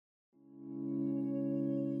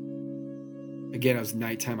Again, it was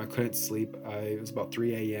nighttime. I couldn't sleep. It was about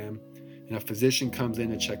 3 a.m. And a physician comes in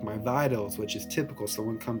to check my vitals, which is typical.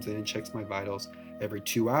 Someone comes in and checks my vitals every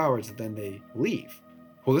 2 hours, and then they leave.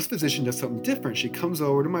 Well, this physician does something different. She comes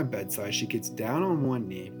over to my bedside. She gets down on one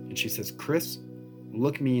knee and she says, "Chris,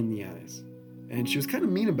 look me in the eyes." And she was kind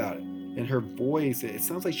of mean about it. And her voice, it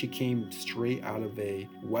sounds like she came straight out of a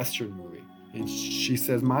Western movie. And she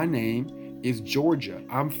says, "My name is Georgia.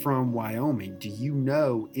 I'm from Wyoming. Do you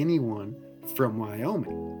know anyone from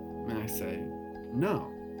Wyoming?" And I say,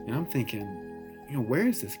 "No." And I'm thinking, where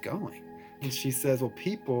is this going? And she says, "Well,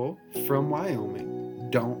 people from Wyoming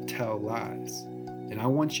don't tell lies. And I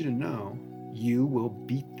want you to know, you will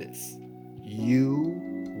beat this. You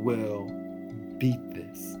will beat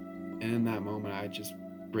this." And in that moment, I just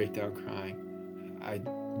break down crying. I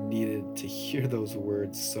needed to hear those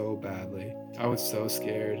words so badly. I was so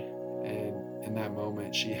scared. And in that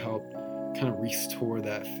moment, she helped kind of restore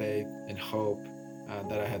that faith and hope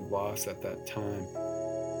that I had lost at that time.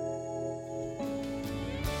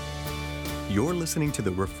 You're listening to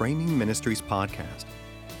the Reframing Ministries podcast,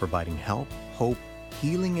 providing help, hope,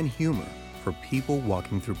 healing, and humor for people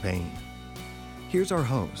walking through pain. Here's our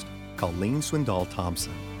host, Colleen Swindoll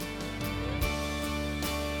Thompson.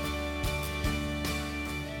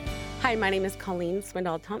 Hi, my name is Colleen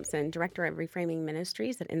Swindoll Thompson, Director of Reframing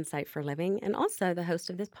Ministries at Insight for Living, and also the host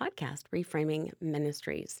of this podcast, Reframing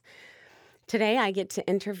Ministries. Today, I get to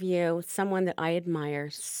interview someone that I admire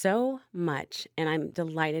so much, and I'm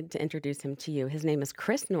delighted to introduce him to you. His name is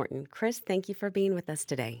Chris Norton. Chris, thank you for being with us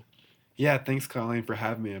today. Yeah, thanks, Colleen, for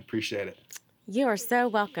having me. I appreciate it. You are so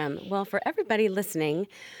welcome. Well, for everybody listening,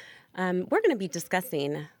 we're going to be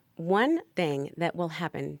discussing one thing that will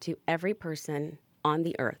happen to every person on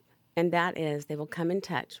the earth, and that is they will come in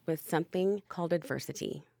touch with something called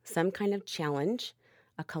adversity, some kind of challenge,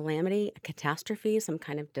 a calamity, a catastrophe, some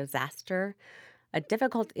kind of disaster, a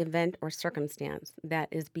difficult event or circumstance that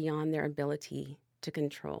is beyond their ability to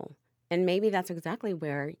control. And maybe that's exactly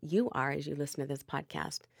where you are as you listen to this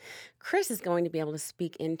podcast. Chris is going to be able to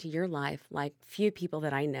speak into your life like few people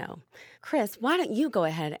that I know. Chris, why don't you go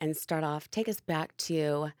ahead and start off, take us back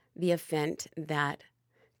to the event that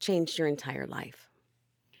changed your entire life.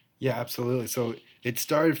 Yeah, absolutely. So it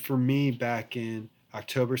started for me back in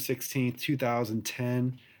October 16th,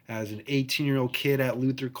 2010, as an 18-year-old kid at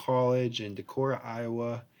Luther College in Decorah,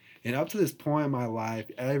 Iowa. And up to this point in my life,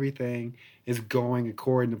 everything is going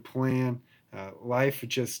according to plan. Life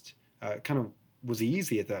just kind of was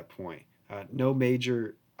easy at that point. No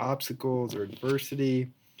major obstacles or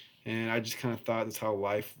adversity. And I just kind of thought that's how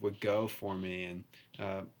life would go for me.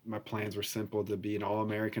 And my plans were simple: to be an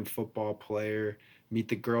All-American football player, meet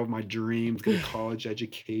the girl of my dreams, get a college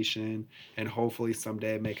education, and hopefully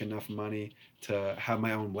someday make enough money to have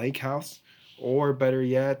my own lake house. Or better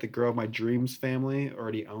yet, the girl of my dreams family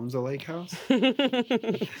already owns a lake house.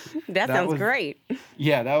 That sounds great.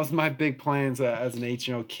 Yeah, that was my big plans as an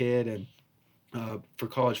 18-year-old kid. And for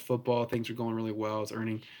college football, things were going really well. I was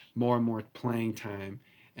earning more and more playing time.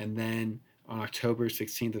 And then on October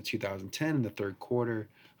 16th of 2010, in the third quarter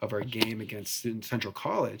of our game against Central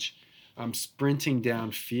College, I'm sprinting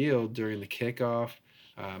downfield during the kickoff.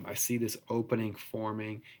 I see this opening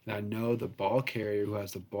forming, and I know the ball carrier who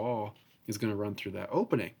has the ball is going to run through that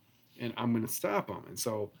opening, and I'm going to stop him. And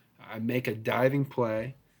so I make a diving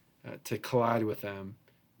play to collide with him,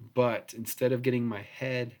 but instead of getting my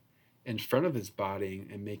head in front of his body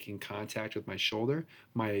and making contact with my shoulder,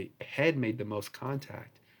 my head made the most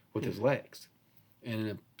contact with his legs. And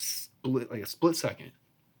in a split second,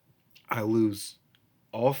 I lose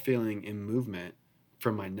all feeling in movement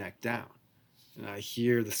from my neck down. And I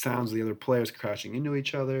hear the sounds of the other players crashing into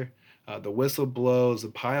each other. The whistle blows, the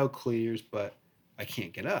pile clears, but I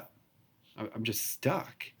can't get up. I'm just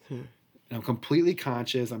stuck. And I'm completely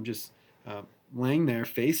conscious. I'm just laying there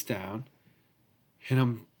face down. And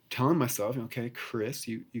I'm telling myself, okay, Chris,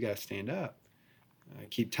 you got to stand up. I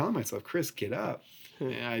keep telling myself, Chris, get up.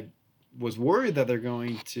 And I was worried that they're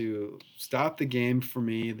going to stop the game for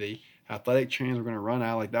me. The athletic trainers were going to run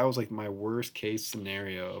out. Like, that was like my worst case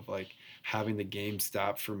scenario of like having the game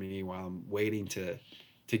stop for me while I'm waiting to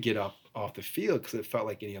get up off the field, because it felt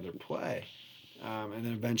like any other play. And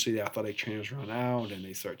then eventually the athletic trainers run out and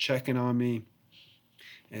they start checking on me,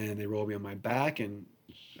 and they roll me on my back, and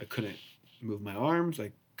I couldn't move my arms.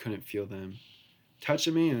 I couldn't feel them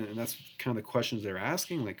touching me. And that's kind of the questions they're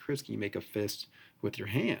asking. Like, Chris, can you make a fist with your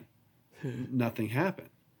hand? Nothing happened.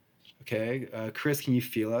 Okay, Chris, can you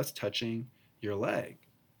feel us touching your leg?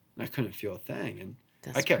 And I couldn't feel a thing. And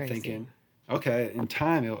That's I kept crazy. thinking, okay, in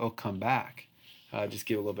time it'll come back. Just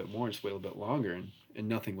give a little bit more, just wait a little bit longer. And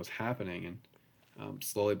nothing was happening. And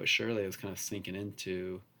slowly but surely, it was kind of sinking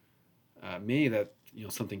into me that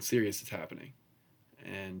something serious is happening,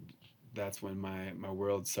 and that's when my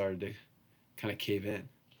world started to kind of cave in.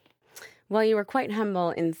 Well, you were quite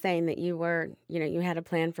humble in saying that you had a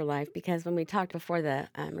plan for life, because when we talked before the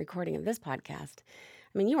recording of this podcast,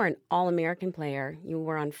 I mean, you were an All-American player. You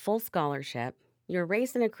were on full scholarship. You were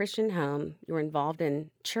raised in a Christian home. You were involved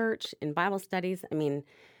in church, in Bible studies. I mean,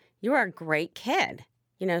 you were a great kid,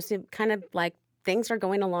 so kind of like things are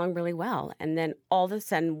going along really well. And then all of a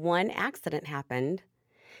sudden, one accident happened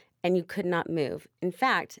and you could not move. In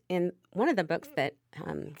fact, in one of the books that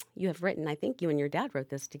you have written, I think you and your dad wrote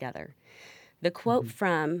this together, the quote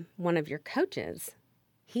from one of your coaches,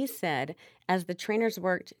 he said, as the trainers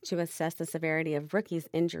worked to assess the severity of Rookie's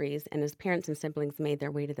injuries and his parents and siblings made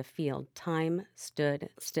their way to the field, time stood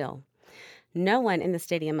still. No one in the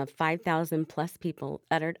stadium of 5,000 plus people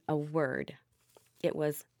uttered a word. It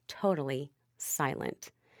was totally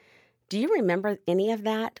silent. Do you remember any of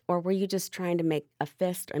that, or were you just trying to make a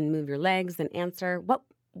fist and move your legs and answer?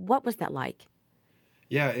 What was that like?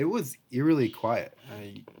 Yeah, it was eerily quiet.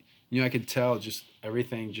 I could tell just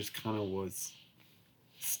everything just kind of was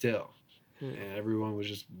still, and everyone was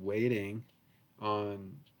just waiting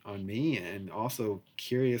on me, and also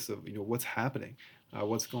curious of what's happening,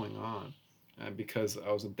 what's going on, because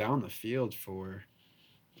I was down the field for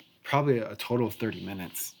probably a total of 30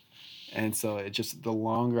 minutes. And so it just, the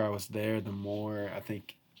longer I was there, the more I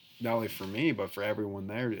think, not only for me, but for everyone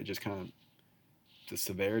there, it just kind of, the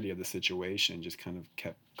severity of the situation just kind of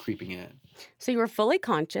kept creeping in. So you were fully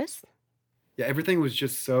conscious? Yeah, everything was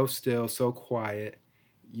just so still, so quiet.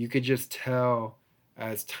 You could just tell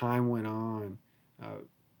as time went on,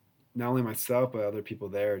 not only myself, but other people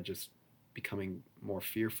there just becoming more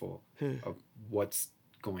fearful of what's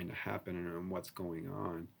going to happen and what's going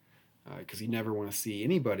on. Because you never want to see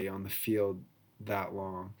anybody on the field that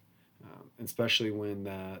long, especially when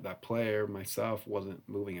that player, myself, wasn't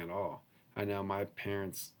moving at all. I know my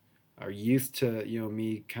parents are used to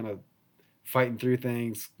me kind of fighting through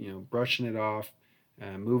things, brushing it off,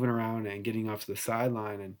 moving around and getting off to the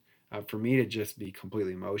sideline, and for me to just be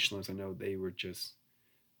completely emotionless, I know they were just,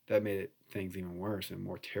 that made things even worse and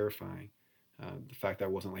more terrifying. The fact that I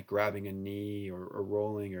wasn't like grabbing a knee or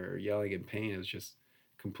rolling or yelling in pain, it was just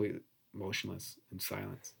completely motionless in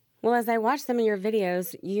silence. Well, as I watch some of your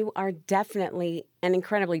videos, you are definitely an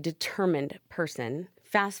incredibly determined person.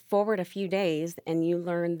 Fast forward a few days and you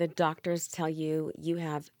learn the doctors tell you you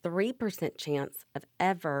have 3% chance of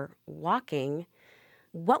ever walking.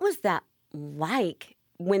 What was that like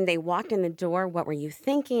when they walked in the door? What were you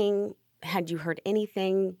thinking? Had you heard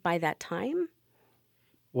anything by that time?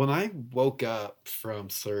 When I woke up from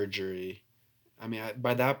surgery, I mean,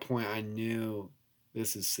 by that point I knew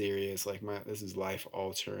this is serious, like this is life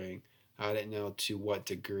altering. I didn't know to what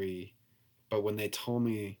degree, but when they told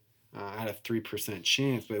me I had a 3%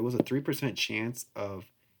 chance, but it was a 3% chance of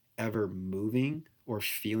ever moving or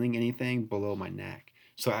feeling anything below my neck.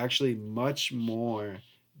 So actually much more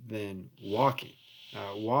than walking.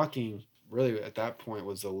 Walking really at that point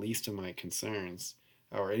was the least of my concerns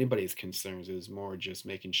or anybody's concerns. It was more just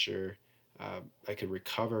making sure I could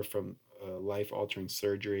recover from life-altering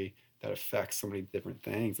surgery that affects so many different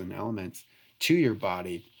things and elements to your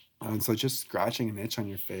body. And so just scratching an itch on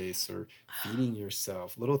your face or feeding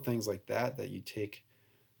yourself, little things like that that you take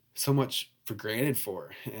so much for granted for.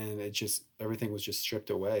 And it just, everything was just stripped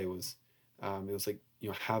away. It was like,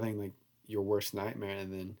 having like your worst nightmare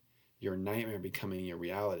and then your nightmare becoming your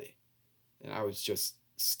reality. And I was just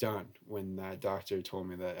stunned when that doctor told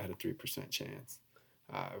me that I had a 3% chance.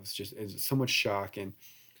 It was so much shock.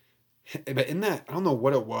 But in that, I don't know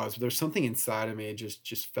what it was, but there's something inside of me. It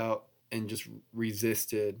just felt and just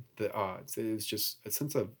resisted the odds. It was just a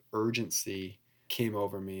sense of urgency came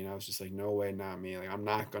over me, and I was just like, no way, not me. Like, I'm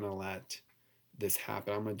not going to let this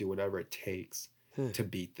happen. I'm going to do whatever it takes to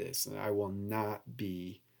beat this. And I will not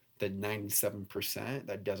be the 97%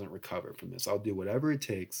 that doesn't recover from this. I'll do whatever it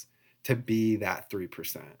takes to be that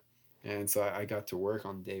 3%. And so I got to work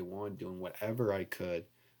on day one doing whatever I could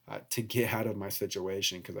to get out of my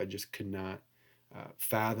situation, because I just could not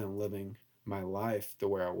fathom living my life the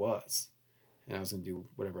way I was, and I was going to do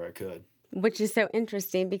whatever I could. Which is so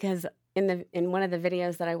interesting, because in one of the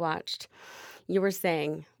videos that I watched, you were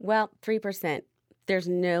saying, well, 3%, there's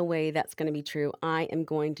no way that's going to be true. I am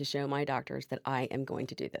going to show my doctors that I am going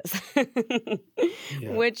to do this,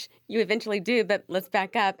 which you eventually do. But let's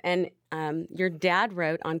back up. And Your dad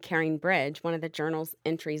wrote on Caring Bridge, one of the journal's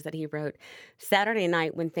entries that he wrote, Saturday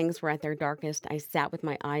night when things were at their darkest, I sat with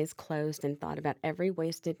my eyes closed and thought about every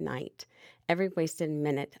wasted night, every wasted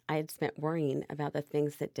minute I had spent worrying about the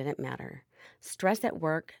things that didn't matter. Stress at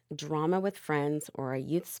work, drama with friends, or a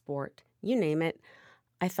youth sport, you name it.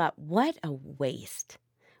 I thought, what a waste.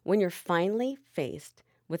 When you're finally faced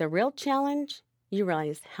with a real challenge, you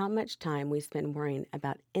realize how much time we spend worrying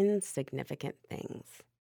about insignificant things.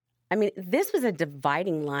 I mean, this was a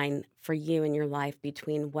dividing line for you in your life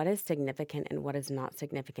between what is significant and what is not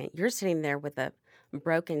significant. You're sitting there with a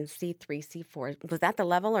broken C3, C4. Was that the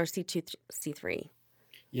level or C2, C3?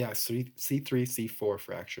 Yeah, C3, C4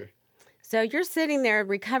 fracture. So you're sitting there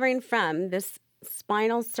recovering from this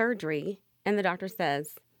spinal surgery, and the doctor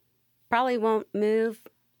says, probably won't move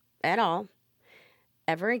at all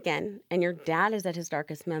ever again. And your dad is at his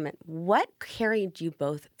darkest moment. What carried you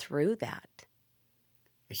both through that?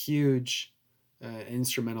 A huge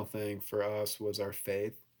instrumental thing for us was our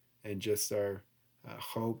faith and just our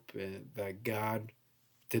hope and that God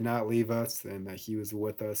did not leave us and that he was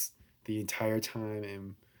with us the entire time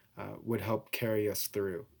and would help carry us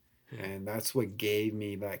through. And that's what gave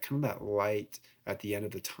me that kind of that light at the end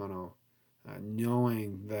of the tunnel,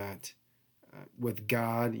 knowing that with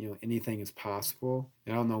God, anything is possible.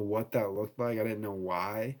 And I don't know what that looked like. I didn't know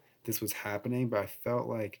why this was happening, but I felt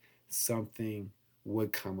like something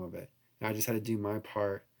would come of it. And I just had to do my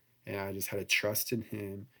part, and I just had to trust in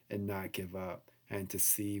him and not give up and to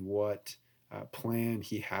see what plan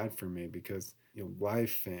he had for me, because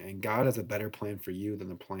life and God has a better plan for you than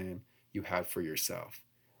the plan you had for yourself.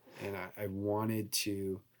 And I wanted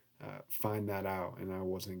to find that out, and I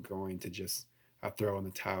wasn't going to just throw in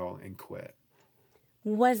the towel and quit.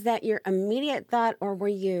 Was that your immediate thought, or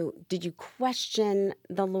did you question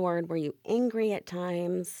the Lord? Were you angry at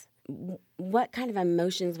times? What kind of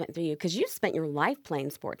emotions went through you? Because you spent your life playing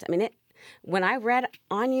sports. I mean, when I read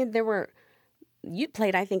on you, you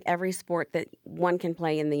played, I think, every sport that one can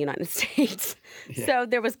play in the United States. Yeah. So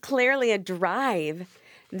there was clearly a drive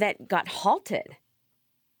that got halted.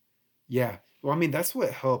 Yeah. Well, I mean, that's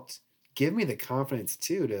what helped give me the confidence,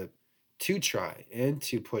 too, to try and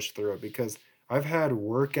to push through it, because I've had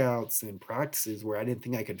workouts and practices where I didn't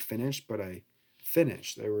think I could finish, but I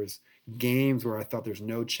finished. There was games where I thought there's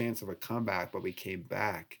no chance of a comeback, but we came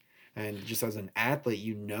back. And just as an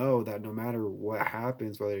athlete, that no matter what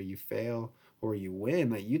happens, whether you fail or you win,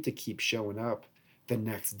 that you have to keep showing up the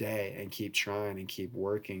next day and keep trying and keep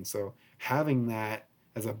working. So having that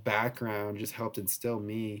as a background just helped instill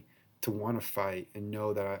me to want to fight and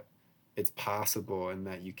know that it's possible and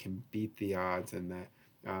that you can beat the odds, and that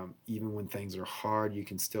even when things are hard, you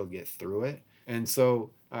can still get through it. And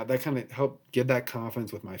so that kind of helped give that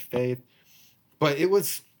confidence with my faith. But it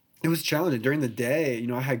was challenging. During the day,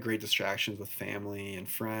 I had great distractions with family and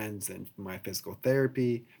friends and my physical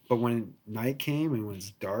therapy. But when night came and when it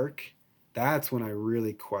was dark, that's when I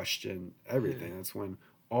really questioned everything. That's when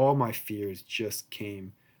all my fears just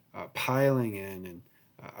came piling in, and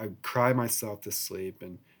I cried myself to sleep.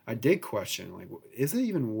 And I did question, like, is it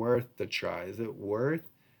even worth the try? Is it worth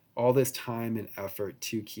all this time and effort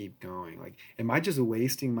to keep going? Like, am I just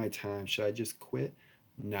wasting my time? Should I just quit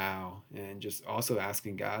now? And just also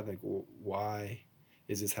asking God, like, why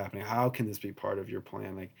is this happening? How can this be part of your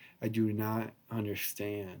plan? Like, I do not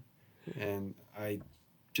understand. And I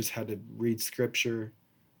just had to read scripture.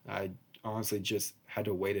 I honestly just had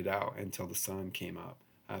to wait it out until the sun came up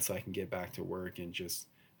so I can get back to work and just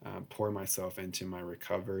pour myself into my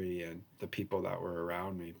recovery and the people that were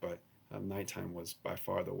around me. But nighttime was by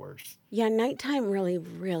far the worst. Yeah, nighttime really,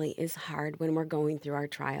 really is hard when we're going through our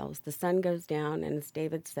trials. The sun goes down, and as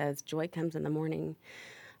David says, joy comes in the morning.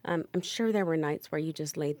 I'm sure there were nights where you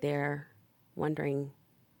just laid there wondering,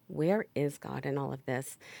 where is God in all of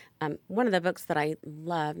this? One of the books that I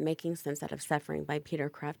love, Making Sense Out of Suffering by Peter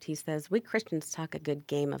Kraft, he says, we Christians talk a good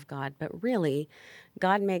game of God, but really,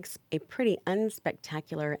 God makes a pretty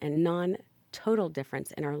unspectacular and non-total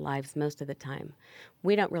difference in our lives most of the time.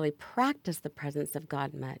 We don't really practice the presence of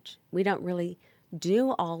God much. We don't really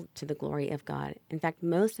do all to the glory of God. In fact,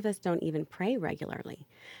 most of us don't even pray regularly.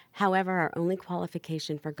 However, our only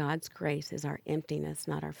qualification for God's grace is our emptiness,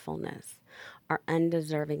 not our fullness, our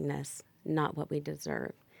undeservingness, not what we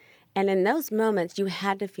deserve. And in those moments, you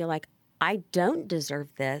had to feel like, I don't deserve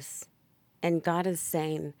this. And God is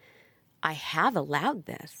saying, I have allowed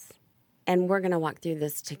this, and we're going to walk through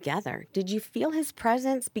this together. Did you feel his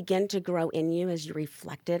presence begin to grow in you as you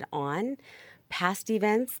reflected on past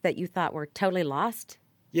events that you thought were totally lost?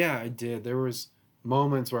 Yeah, I did. There was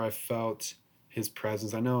moments where I felt his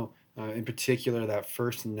presence. I know in particular that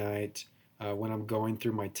first night when I'm going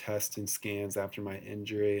through my tests and scans after my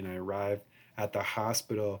injury, and I arrive at the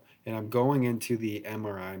hospital and I'm going into the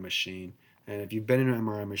MRI machine. And if you've been in an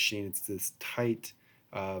MRI machine, it's this tight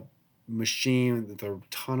uh, machine, the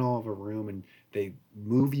tunnel of a room, and they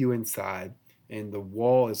move you inside, and the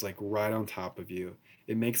wall is like right on top of you.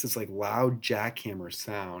 It makes this like loud jackhammer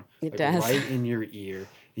sound, It like does. right in your ear.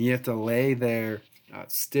 And you have to lay there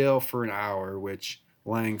still for an hour, which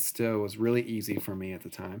laying still was really easy for me at the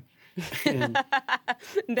time. And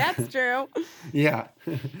That's true. yeah,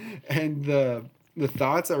 and the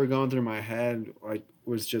thoughts that were going through my head like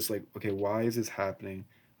was just like, okay, why is this happening?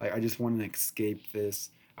 Like I just want to escape this.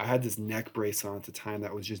 I had this neck brace on at the time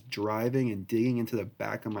that was just driving and digging into the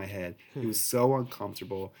back of my head. It was so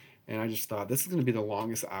uncomfortable, and I just thought this is going to be the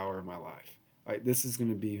longest hour of my life. Like this is going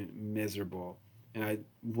to be miserable. And I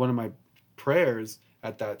one of my prayers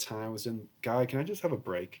at that time was, in God, can I just have a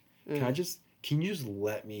break? Mm. Can you just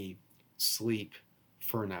let me sleep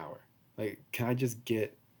for an hour? Like, can I just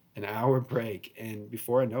get an hour break? And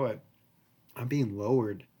before I know it, I'm being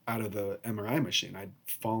lowered out of the MRI machine. I'd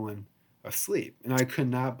fallen asleep. And I could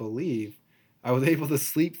not believe I was able to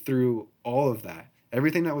sleep through all of that,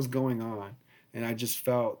 everything that was going on. And I just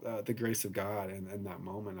felt the grace of God. And in that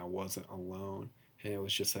moment, I wasn't alone. And it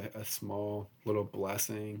was just a small little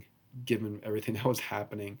blessing given everything that was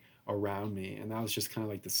happening around me. And that was just kind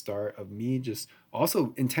of like the start of me just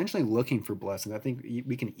also intentionally looking for blessings. I think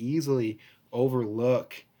we can easily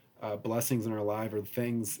overlook blessings in our life or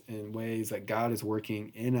things in ways that God is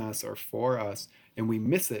working in us or for us, and we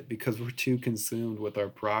miss it because we're too consumed with our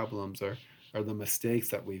problems or the mistakes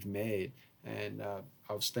that we've made. And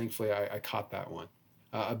I was thankfully I caught that one.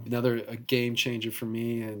 Another a game changer for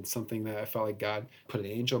me and something that I felt like God put an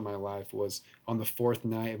angel in my life was on the fourth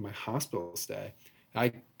night of my hospital stay.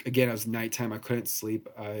 Again, it was nighttime. I couldn't sleep.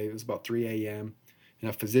 It was about 3 a.m. And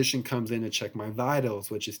a physician comes in to check my vitals,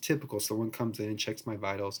 which is typical. Someone comes in and checks my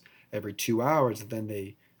vitals every 2 hours, and then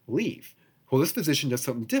they leave. Well, this physician does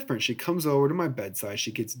something different. She comes over to my bedside.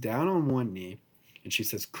 She gets down on one knee, and she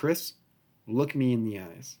says, "Chris, look me in the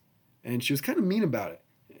eyes." And she was kind of mean about it.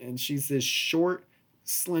 And she's this short,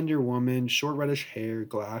 slender woman, short reddish hair,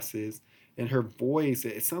 glasses, and her voice,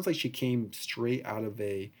 it sounds like she came straight out of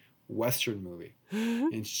a Western movie.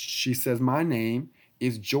 And she says, "My name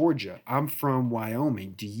is Georgia. I'm from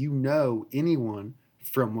Wyoming. Do you know anyone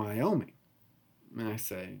from Wyoming?" And I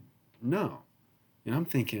say, "No." And I'm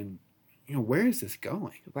thinking, where is this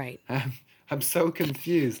going? Right. I'm so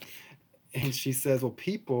confused. And she says, "Well,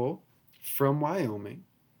 people from Wyoming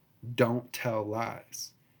don't tell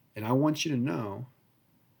lies. And I want you to know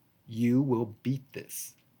you will beat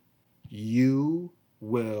this. You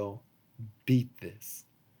will beat this."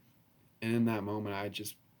 And in that moment, I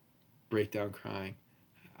just break down crying.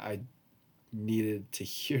 I needed to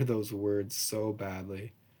hear those words so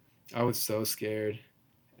badly. I was so scared.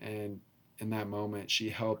 And in that moment, she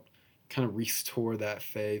helped kind of restore that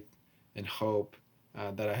faith and hope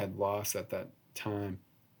that I had lost at that time.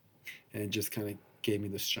 And it just kind of gave me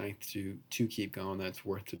the strength to keep going. That's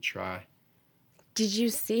worth to try. Did you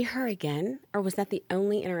see her again, or was that the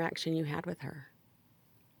only interaction you had with her?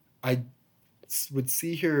 I would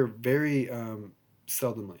see her very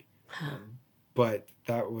seldomly, but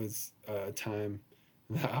that was a time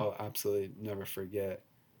that I'll absolutely never forget,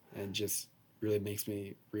 and just really makes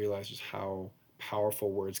me realize just how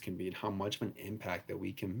powerful words can be and how much of an impact that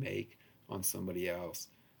we can make on somebody else.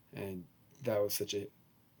 And that was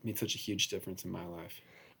made such a huge difference in my life.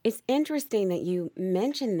 It's interesting that you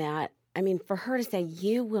mentioned that. I mean, for her to say,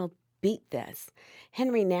 "You will beat this."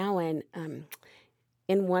 Henry Nouwen,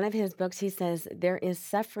 in one of his books, he says, "There is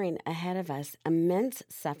suffering ahead of us, immense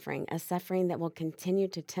suffering, a suffering that will continue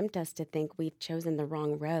to tempt us to think we've chosen the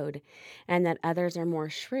wrong road and that others are more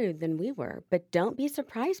shrewd than we were. But don't be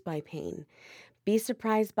surprised by pain. Be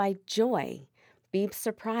surprised by joy. Be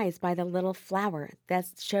surprised by the little flower that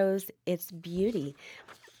shows its beauty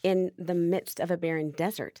in the midst of a barren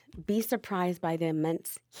desert. Be surprised by the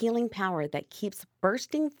immense healing power that keeps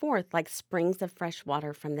bursting forth like springs of fresh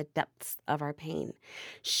water from the depths of our pain."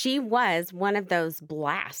 She was one of those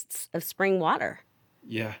blasts of spring water.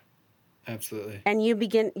 Yeah, absolutely. And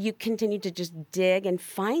you continue to just dig and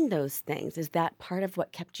find those things. Is that part of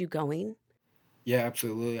what kept you going? Yeah,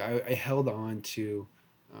 absolutely. I held on to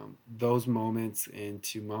those moments and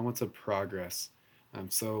to moments of progress.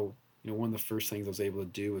 So, one of the first things I was able to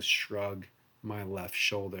do was shrug my left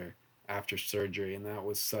shoulder after surgery. And that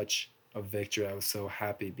was such a victory. I was so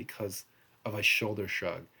happy because of a shoulder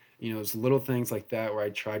shrug. It's little things like that where I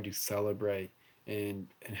tried to celebrate and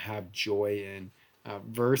have joy in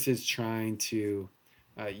versus trying to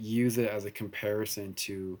use it as a comparison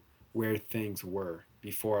to where things were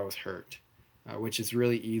before I was hurt, which is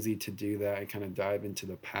really easy to do that and kind of dive into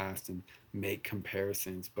the past and make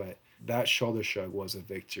comparisons. But that shoulder shrug was a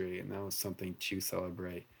victory, and that was something to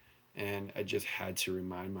celebrate. And I just had to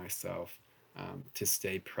remind myself to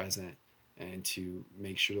stay present and to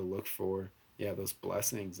make sure to look for, yeah, those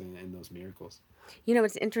blessings and those miracles. You know,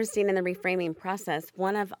 it's interesting in the reframing process.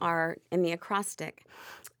 In the acrostic,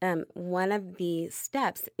 one of the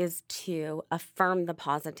steps is to affirm the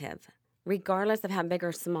positive. Regardless of how big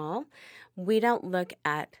or small, we don't look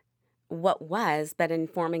at what was, but in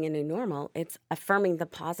forming a new normal, it's affirming the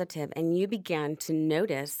positive. And you began to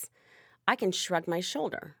notice, I can shrug my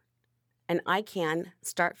shoulder and I can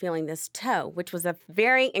start feeling this toe, which was a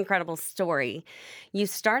very incredible story. You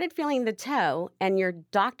started feeling the toe and your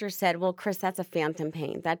doctor said, well, Chris, that's a phantom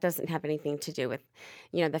pain. That doesn't have anything to do with,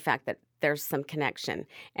 the fact that there's some connection.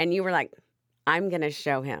 And you were like, I'm going to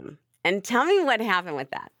show him. And tell me what happened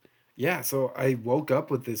with that. Yeah, so I woke up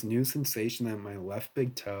with this new sensation at my left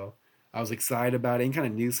big toe. I was excited about it. Any kind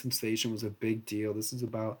of new sensation was a big deal. This is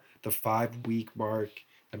about the 5-week mark.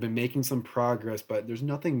 I've been making some progress, but there's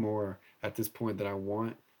nothing more at this point that I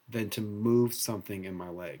want than to move something in my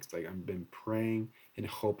legs. Like, I've been praying and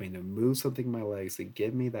hoping to move something in my legs to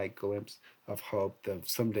give me that glimpse of hope of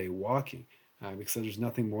someday walking, because there's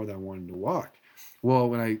nothing more that I wanted to walk. Well,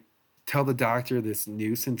 when I tell the doctor this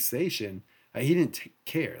new sensation, he didn't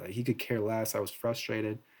care. Like, he could care less. I was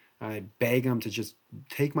frustrated. I beg him to just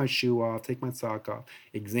take my shoe off, take my sock off,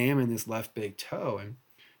 examine this left big toe. And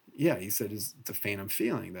yeah, he said it's a phantom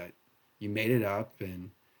feeling that you made it up,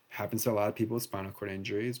 and happens to a lot of people with spinal cord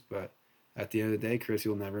injuries. But at the end of the day, Chris,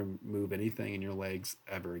 you'll never move anything in your legs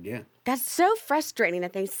ever again. That's so frustrating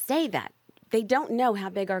that they say that. They don't know how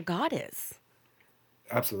big our God is.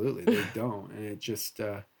 Absolutely, they don't. And it just,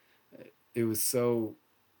 it was so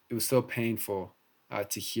painful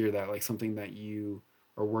to hear that, like something that you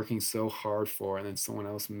are working so hard for, and then someone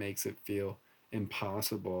else makes it feel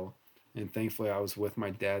impossible. And thankfully, I was with my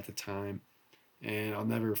dad at the time, and I'll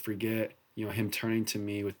never forget, him turning to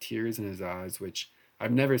me with tears in his eyes, which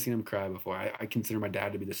I've never seen him cry before. I consider my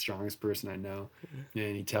dad to be the strongest person I know. Mm-hmm.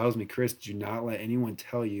 And he tells me, Chris, do not let anyone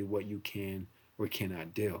tell you what you can or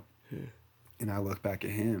cannot do. Mm-hmm. And I look back at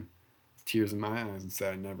him, tears in my eyes, and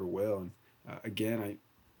said, I never will. And again,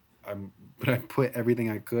 but I put everything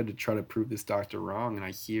I could to try to prove this doctor wrong. And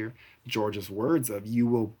I hear George's words of, you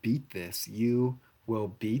will beat this. You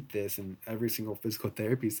will beat this in every single physical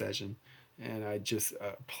therapy session. And I just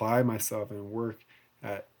apply myself and work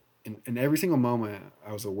in every single moment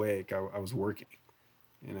I was awake, I was working.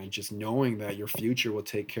 And I just knowing that your future will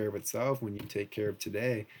take care of itself when you take care of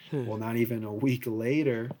today. Well, not even a week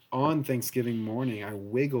later, on Thanksgiving morning, I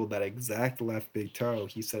wiggled that exact left big toe.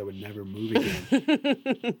 He said it would never move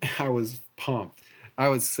again. I was pumped. I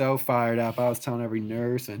was so fired up. I was telling every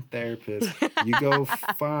nurse and therapist, you go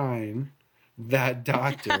find that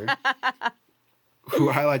doctor, who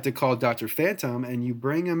I like to call Dr. Phantom, and you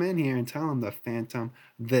bring him in here and tell him the Phantom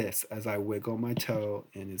this as I wiggle my toe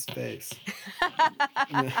in his face.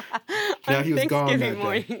 Now he was gone that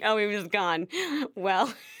morning. Day. Oh, he was gone.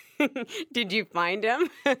 Well, did you find him?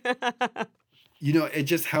 It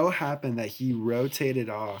just so happened that he rotated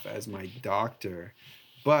off as my doctor.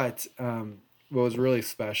 But what was really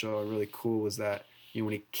special or really cool was that,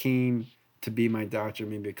 when he came to be my doctor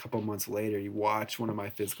maybe a couple months later, he watched one of my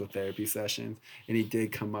physical therapy sessions, and he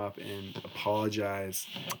did come up and apologize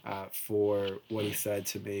for what he said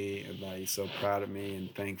to me, and that he's so proud of me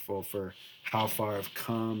and thankful for how far I've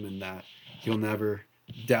come, and that he'll never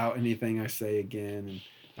doubt anything I say again. And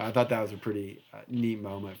I thought that was a pretty neat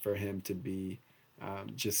moment for him to be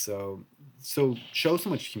just so show so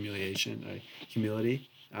much humility.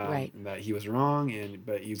 Right. That he was wrong,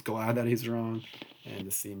 but he's glad that he's wrong, and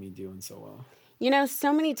to see me doing so well.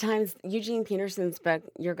 So many times, Eugene Peterson's book,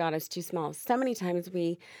 Your God is Too Small, so many times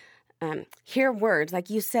we hear words, like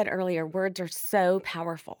you said earlier, words are so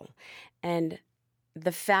powerful. And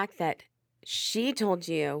the fact that she told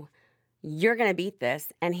you, you're going to beat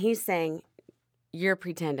this, and he's saying, you're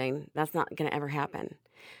pretending, that's not going to ever happen.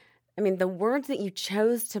 I mean, the words that you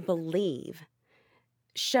chose to believe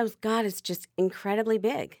shows God is just incredibly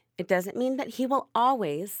big. It doesn't mean that he will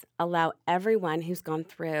always allow everyone who's gone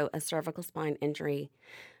through a cervical spine injury,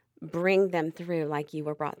 bring them through like you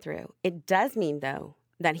were brought through. It does mean, though,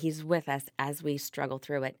 that he's with us as we struggle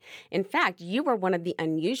through it. In fact, you were one of the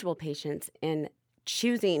unusual patients in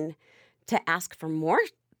choosing to ask for more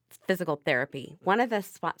physical therapy. One of the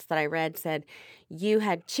spots that I read said you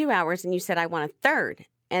had 2 hours and you said, I want a third.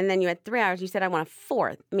 And then you had 3 hours, you said, I want a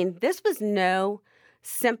fourth. I mean, this was no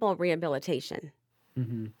simple rehabilitation.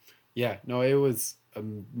 Mm-hmm. Yeah, no, it was a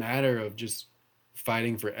matter of just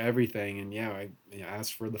fighting for everything. And yeah, I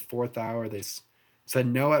asked for the fourth hour. They said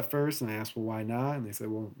no at first, and I asked, well, why not? And they said,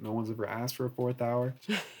 well, no one's ever asked for a fourth hour.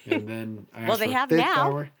 And then I Well, asked they for a have fifth now.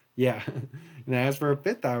 hour. Yeah. And I asked for a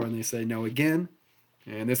fifth hour, and they said no again.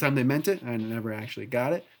 And this time they meant it. I never actually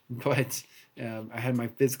got it. But I had my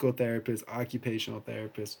physical therapist, occupational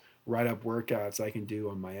therapist write up workouts I can do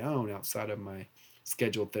on my own outside of my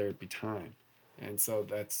scheduled therapy time. And so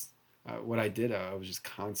that's what I did. I was just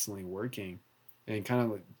constantly working. And kind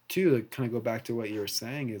of like, too, to kind of go back to what you were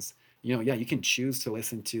saying is, yeah, you can choose to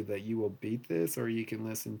listen to that you will beat this, or you can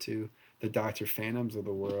listen to the Dr. Phantoms of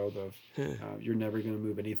the world of you're never going to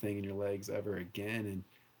move anything in your legs ever again. And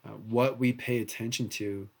what we pay attention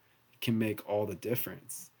to can make all the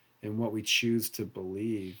difference, and what we choose to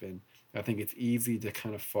believe. And I think it's easy to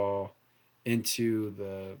kind of fall into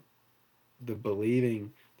the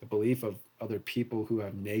belief of other people who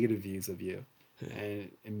have negative views of you,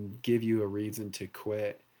 and give you a reason to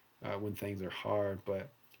quit when things are hard. But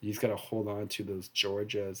you just got to hold on to those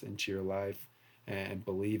Georgias into your life and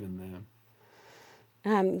believe in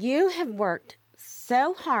them. You have worked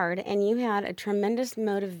so hard, and you had a tremendous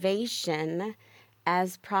motivation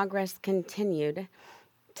as progress continued.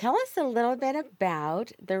 Tell us a little bit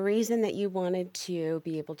about the reason that you wanted to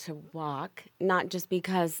be able to walk, not just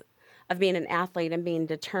because of being an athlete and being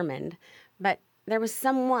determined, but there was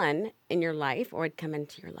someone in your life or had come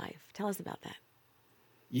into your life. Tell us about that.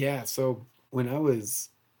 Yeah, so when I was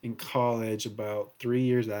in college, about 3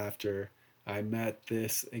 years after, I met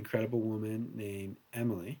this incredible woman named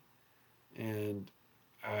Emily, and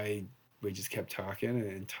I we just kept talking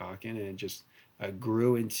and talking, and it just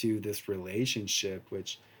grew into this relationship.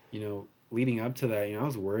 Which, leading up to that, I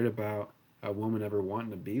was worried about a woman ever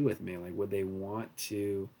wanting to be with me. Like, would they want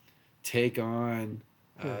to take on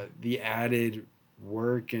the added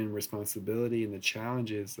work and responsibility and the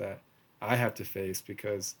challenges that I have to face?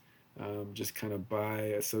 Because just kind of by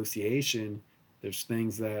association, there's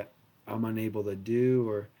things that I'm unable to do,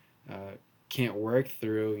 or can't work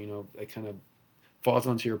through. It kind of falls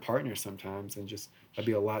onto your partner sometimes, and just that'd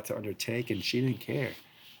be a lot to undertake. And she didn't care.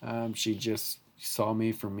 She just saw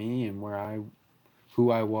me for me and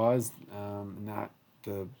who I was, not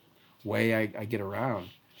the way I get around.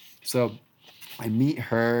 So I meet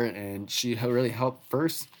her, and she really helped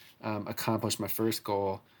first accomplish my first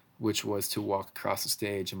goal, which was to walk across the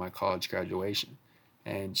stage in my college graduation.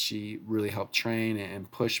 And she really helped train and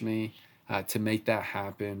push me to make that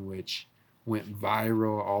happen, which went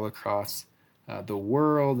viral all across the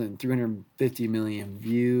world, and 350 million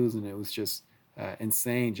views. And it was just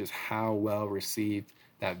insane just how well received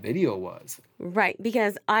that video was. Right,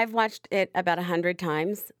 because I've watched it about 100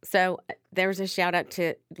 times. So there's a shout out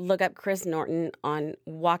to look up Chris Norton on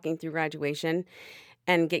walking through graduation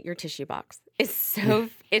and get your tissue box. It's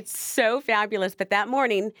so fabulous. But that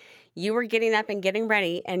morning, you were getting up and getting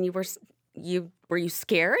ready, and were you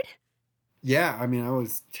scared? Yeah, I mean, I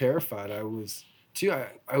was terrified. I was too.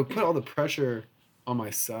 I would put all the pressure on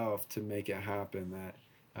myself to make it happen.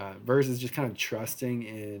 That versus just kind of trusting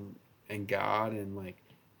in God and like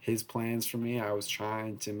His plans for me. I was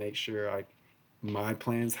trying to make sure like my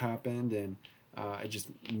plans happened, and it just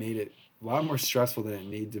made it a lot more stressful than it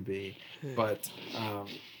needed to be. But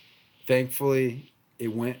thankfully,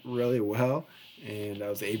 it went really well, and I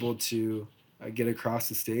was able to get across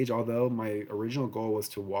the stage. Although my original goal was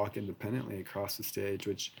to walk independently across the stage,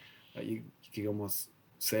 which you could almost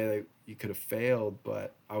say that you could have failed,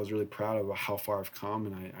 but I was really proud of how far I've come,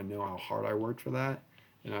 and I know how hard I worked for that,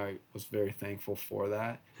 and I was very thankful for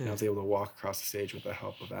that. And I was able to walk across the stage with the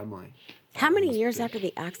help of Emily. How many years after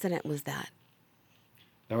the accident was that?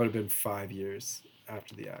 That would have been 5 years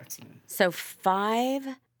after the accident. So 5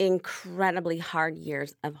 incredibly hard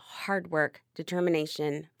years of hard work,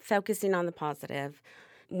 determination, focusing on the positive.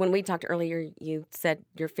 When we talked earlier, you said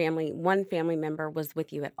one family member was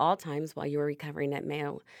with you at all times while you were recovering at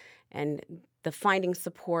Mayo. And the finding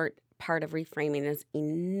support part of reframing is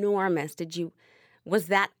enormous. Was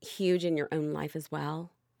that huge in your own life as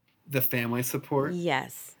well? The family support?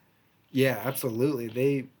 Yes. Yeah, absolutely.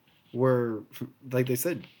 They were, like they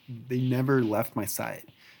said, they never left my side.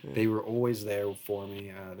 They were always there for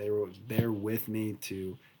me. They were there with me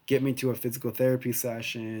to get me to a physical therapy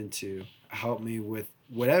session, to help me with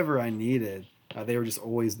whatever I needed. They were just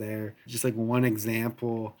always there. Just like one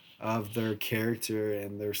example of their character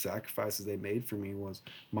and their sacrifices they made for me was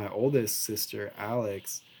my oldest sister,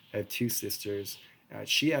 Alex. I have 2 sisters.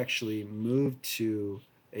 She actually moved to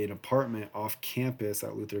an apartment off campus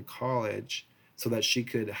at Luther College so that she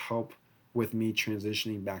could help with me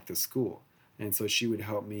transitioning back to school. And so she would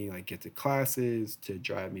help me like get to classes, to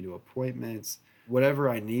drive me to appointments. whatever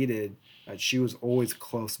I needed, she was always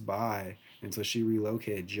close by. And so she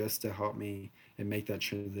relocated just to help me and make that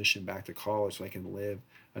transition back to college so I can live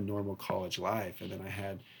a normal college life. And then I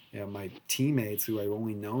had, my teammates who I've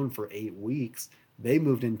only known for 8 weeks, they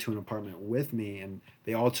moved into an apartment with me and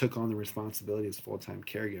they all took on the responsibility as full-time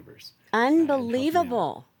caregivers.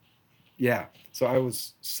 Unbelievable. Yeah. So I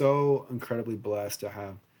was so incredibly blessed to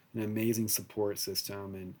have an amazing support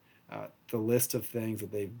system, and the list of things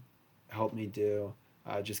that they've helped me do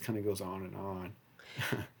just kind of goes on and on.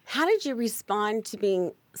 How did you respond to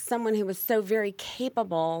being someone who was so very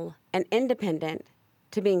capable and independent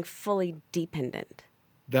to being fully dependent?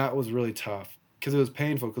 That was really tough because it was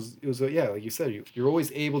painful because it was, like you said, you're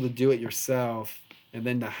always able to do it yourself. And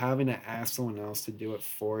then having to ask someone else to do it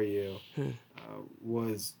for you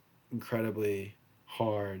was incredibly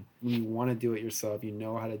hard. When you want to do it yourself, you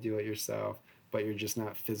know how to do it yourself, but you're just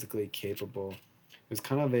not physically capable. It was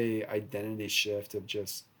kind of a identity shift of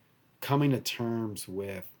just coming to terms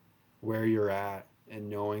with where you're at and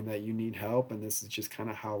knowing that you need help and this is just kind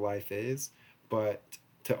of how life is, but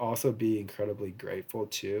to also be incredibly grateful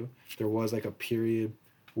too. There was like a period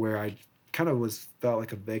where I kind of felt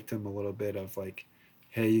like a victim a little bit of like,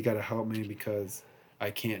 hey, you got to help me because I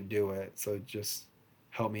can't do it, so just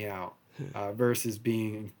help me out, versus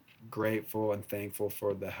being grateful and thankful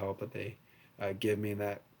for the help that they give me,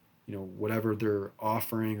 that whatever they're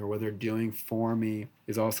offering or what they're doing for me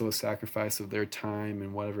is also a sacrifice of their time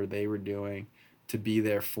and whatever they were doing to be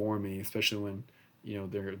there for me, especially when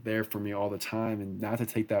they're there for me all the time, and not to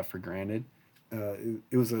take that for granted.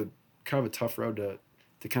 It was a kind of a tough road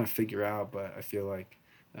to kind of figure out, but I feel like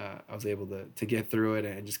I was able to get through it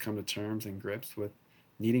and just come to terms and grips with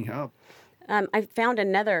needing help. I found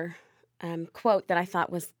another quote that I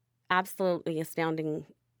thought was absolutely astounding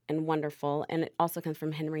and wonderful, and it also comes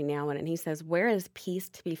from Henry Nouwen, and he says, "Where is peace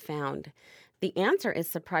to be found? The answer is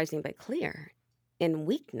surprising but clear: in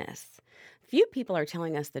weakness. Few people are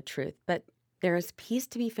telling us the truth, but there is peace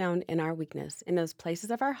to be found in our weakness, in those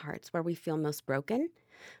places of our hearts where we feel most broken,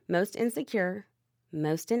 most insecure,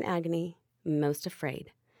 most in agony, most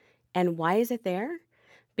afraid. And why is it there?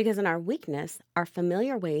 Because in our weakness, our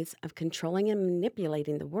familiar ways of controlling and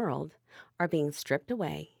manipulating the world are being stripped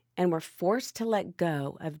away, and we're forced to let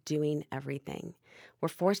go of doing everything. We're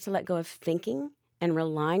forced to let go of thinking and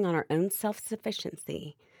relying on our own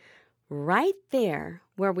self-sufficiency. Right there,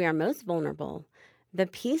 where we are most vulnerable, the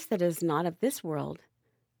peace that is not of this world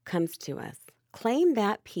comes to us. Claim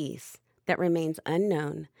that peace that remains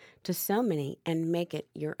unknown to so many and make it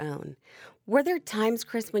your own." Were there times,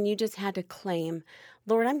 Chris, when you just had to claim,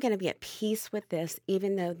 Lord, I'm going to be at peace with this,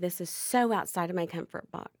 even though this is so outside of my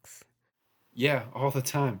comfort box? Yeah, all the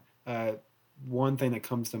time. One thing that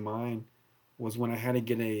comes to mind was when I had to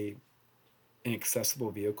get an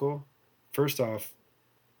accessible vehicle. First off,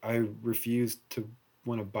 I refused to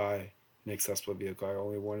want to buy an accessible vehicle. I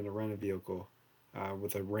only wanted to rent a vehicle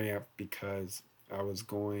with a ramp because I was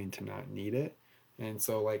going to not need it. And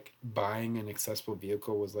so like buying an accessible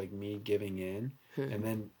vehicle was like me giving in. And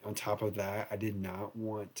then on top of that, I did not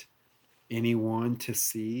want anyone to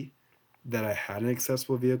see that I had an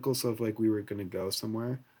accessible vehicle. So if like we were going to go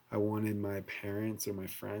somewhere, I wanted my parents or my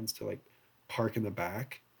friends to like park in the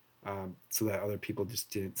back so that other people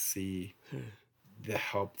just didn't see the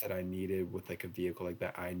help that I needed with like a vehicle, like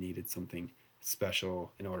that I needed something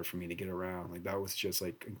special in order for me to get around. Like that was just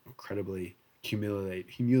like incredibly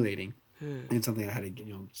humiliating and something I had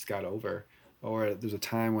to, just got over. Or there's a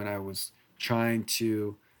time when I was trying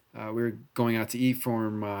to, we were going out to eat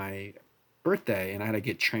for my birthday and I had to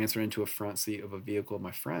get transferred into a front seat of a vehicle of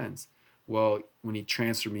my friend's. Well, when he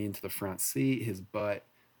transferred me into the front seat, his butt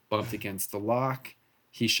bumped against the lock.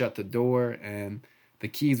 He shut the door and the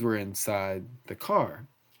keys were inside the car.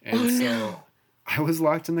 And no. I was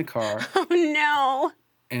locked in the car. Oh, no.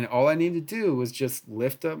 And all I needed to do was just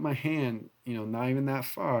lift up my hand, not even that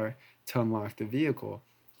far, to unlock the vehicle.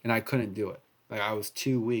 And I couldn't do it. Like I was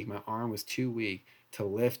too weak. My arm was too weak to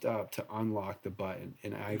lift up to unlock the button.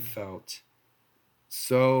 And I felt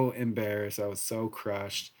so embarrassed. I was so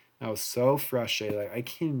crushed. I was so frustrated. Like I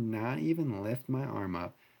cannot even lift my arm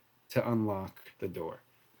up to unlock the door.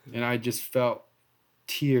 And I just felt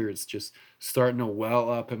tears just starting to well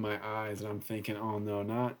up in my eyes. And I'm thinking, oh no,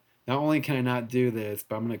 not only can I not do this,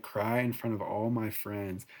 but I'm going to cry in front of all my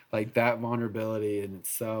friends. Like that vulnerability in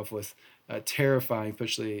itself was terrifying,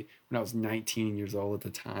 especially when I was 19 years old at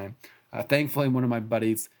the time. Thankfully, one of my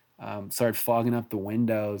buddies started fogging up the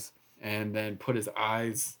windows and then put his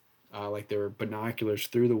eyes like they were binoculars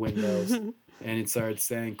through the windows. And it started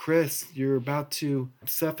saying, "Chris, you're about to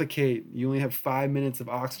suffocate. You only have 5 minutes of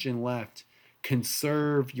oxygen left.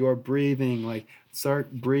 Conserve your breathing. Like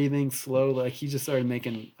start breathing slowly. Like he just started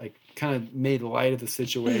making like kind of made light of the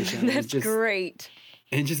situation. That's great.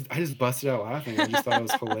 And just I just busted out laughing. I just thought it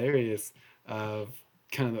was hilarious of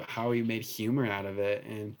kind of how he made humor out of it,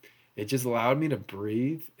 and it just allowed me to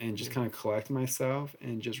breathe and just kind of collect myself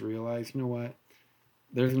and just realize, you know what,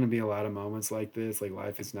 there's going to be a lot of moments like this. Like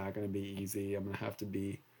life is not going to be easy. I'm going to have to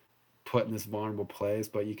be put in this vulnerable place,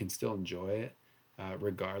 but you can still enjoy it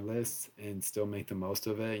regardless and still make the most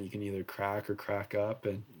of it. You can either crack or crack up,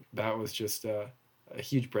 and that was just a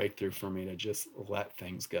huge breakthrough for me to just let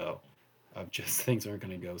things go. Of just things aren't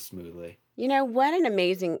going to go smoothly. You know, what an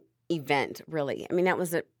amazing event, really. I mean, that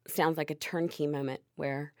was sounds like a turnkey moment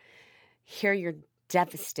where here you're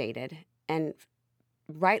devastated, and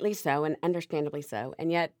rightly so and understandably so. And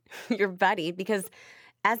yet your buddy, because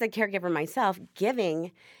as a caregiver myself,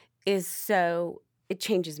 giving it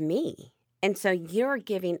changes me. And so you're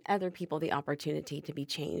giving other people the opportunity to be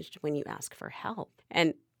changed when you ask for help.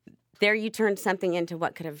 And there you turned something into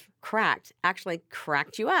what could have actually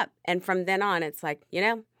cracked you up. And from then on, it's like, you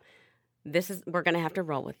know, we're going to have to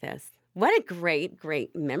roll with this. What a great,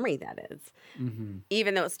 great memory that is,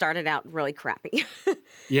 even though it started out really crappy.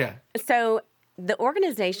 Yeah. So the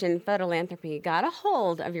organization Photolanthropy got a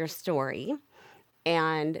hold of your story,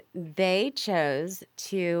 and they chose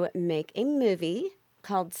to make a movie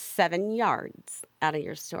called 7 Yards out of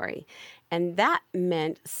your story. And that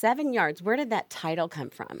meant 7 yards. Where did that title come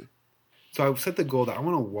from? So I set the goal that I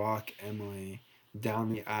want to walk Emily down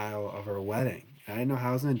the aisle of her wedding. I didn't know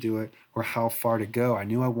how I was going to do it or how far to go. I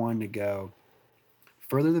knew I wanted to go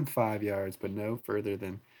further than 5 yards, but no further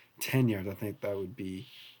than 10 yards. I think that would be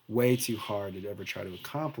way too hard to ever try to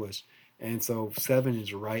accomplish. And so 7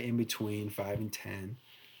 is right in between 5 and 10.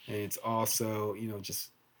 And it's also, you know,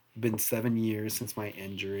 just been 7 years since my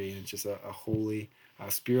injury. And it's just a holy,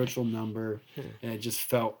 spiritual number. And it just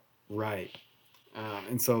felt right.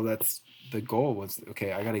 And so that's the goal was,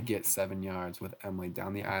 okay, I got to get 7 yards with Emily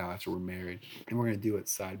down the aisle after we're married, and we're going to do it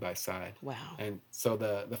side by side. Wow. And so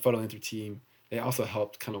the Photolanthropy team, they also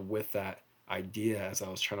helped kind of with that idea as I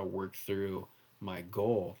was trying to work through my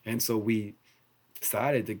goal. And so we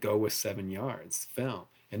decided to go with 7 yards film.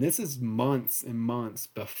 And this is months and months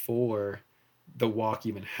before the walk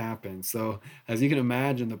even happened. So as you can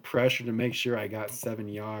imagine, the pressure to make sure I got 7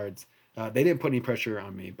 yards, they didn't put any pressure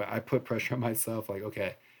on me, but I put pressure on myself. Like,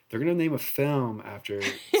 okay, they're going to name a film after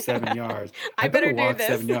 7 yards. I better walk do this.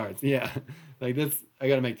 7 yards. Yeah. Like this, I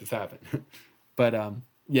got to make this happen. But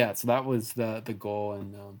yeah, so that was the goal.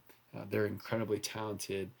 And they're incredibly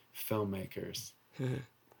talented filmmakers.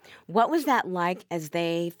 What was that like as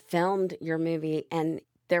they filmed your movie and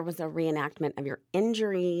there was a reenactment of your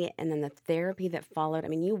injury and then the therapy that followed? I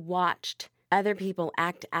mean, you watched other people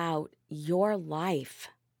act out your life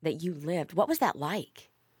that you lived. What was that like?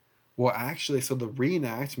 Well, actually, so the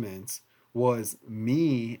reenactments was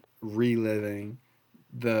me reliving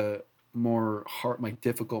the more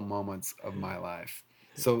difficult moments of my life.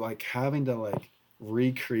 So like having to like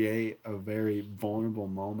recreate a very vulnerable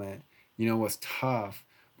moment, you know, was tough,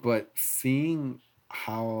 but seeing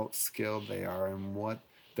how skilled they are and what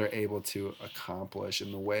they're able to accomplish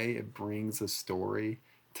and the way it brings a story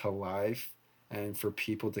to life, and for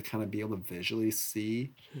people to kind of be able to visually see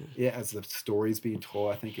it as the story's being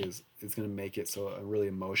told, I think is going to make it so a really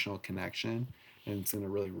emotional connection, and it's going to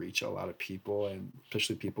really reach a lot of people, and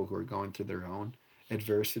especially people who are going through their own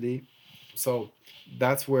adversity. So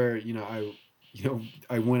that's where,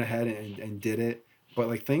 I went ahead and did it. But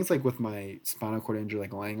like things like with my spinal cord injury,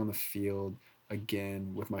 like laying on the field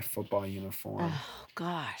again with my football uniform. Oh,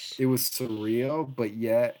 gosh. It was surreal, but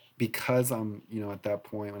yet because I'm, at that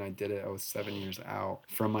point when I did it, I was 7 years out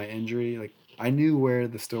from my injury. Like I knew where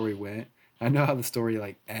the story went. I know how the story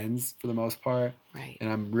like ends for the most part. Right. And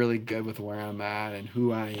I'm really good with where I'm at and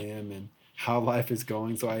who I am and how life is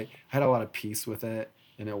going. So I had a lot of peace with it,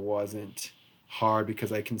 and it wasn't hard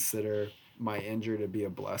because I consider my injury to be a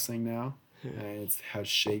blessing now. And it has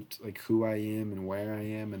shaped like who I am and where I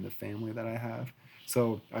am and the family that I have.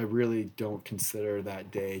 So I really don't consider that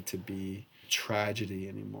day to be tragedy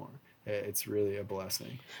anymore. It's really a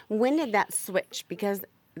blessing. When did that switch? Because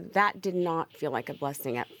that did not feel like a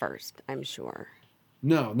blessing at first, I'm sure.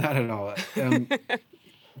 No, not at all.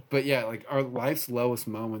 But yeah, like our life's lowest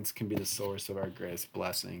moments can be the source of our greatest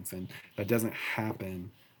blessings. And that doesn't happen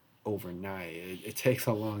overnight. It takes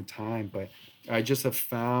a long time, but I just have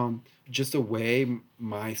found just a way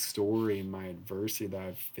my story and my adversity that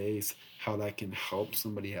I've faced, how that can help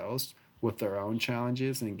somebody else with their own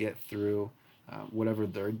challenges and get through whatever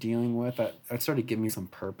they're dealing with. That started giving me some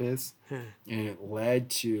purpose, and it led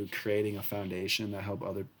to creating a foundation that helped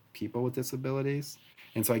other people with disabilities.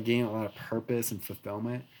 And so I gained a lot of purpose and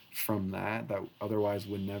fulfillment from that otherwise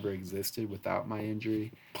would never existed without my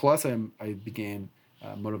injury. Plus, I began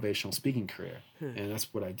a motivational speaking career, and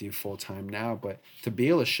that's what I do full time now. But to be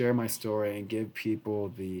able to share my story and give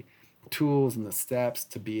people the tools and the steps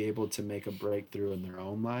to be able to make a breakthrough in their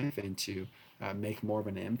own life and to make more of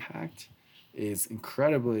an impact is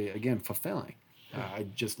incredibly, again, fulfilling. I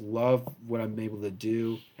just love what I'm able to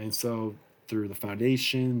do. And so through the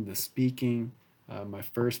foundation, the speaking, my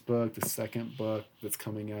first book, the second book that's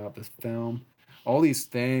coming out, the film, all these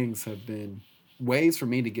things have been ways for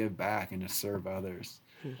me to give back and to serve others.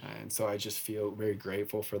 And so I just feel very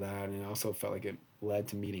grateful for that. And I also felt like it led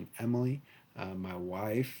to meeting Emily, my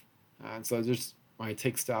wife. And so just when I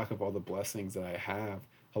take stock of all the blessings that I have,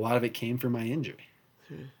 a lot of it came from my injury.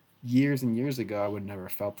 Years and years ago, I would never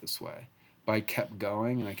have felt this way. But I kept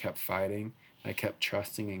going and I kept fighting. I kept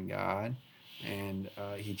trusting in God. And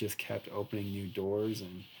he just kept opening new doors,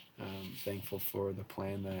 and thankful for the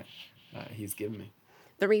plan that he's given me.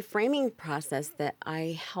 The reframing process that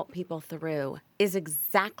I help people through is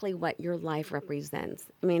exactly what your life represents.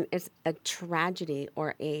 I mean, it's a tragedy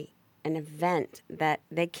or an event that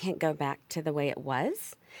they can't go back to the way it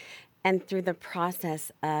was. And through the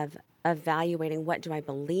process of evaluating, what do I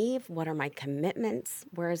believe? What are my commitments?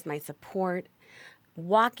 Where is my support?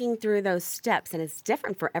 Walking through those steps, and it's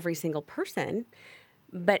different for every single person,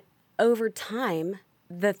 but over time,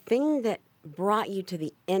 the thing that brought you to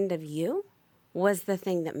the end of you was the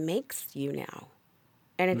thing that makes you now.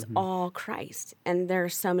 And it's all Christ. And there are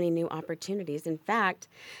so many new opportunities. In fact,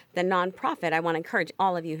 the nonprofit, I want to encourage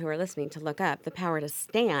all of you who are listening to look up The Power to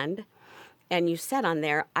Stand. And you said on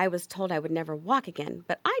there, I was told I would never walk again,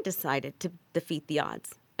 but I decided to defeat the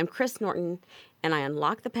odds. I'm Chris Norton, and I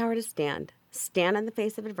unlock the power to stand in the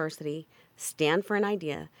face of adversity, stand for an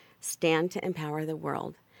idea, stand to empower the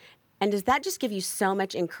world. And does that just give you so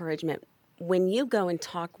much encouragement when you go and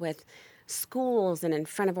talk with schools and in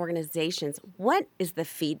front of organizations? What is the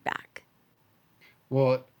feedback?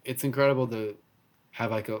 Well, it's incredible to have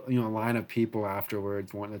like a line of people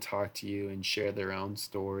afterwards wanting to talk to you and share their own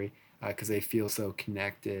story because they feel so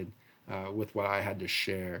connected with what I had to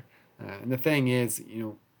share. And the thing is,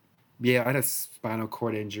 I had a spinal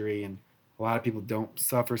cord injury, and a lot of people don't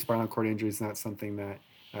suffer spinal cord injury. It's not something that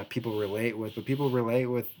people relate with, but people relate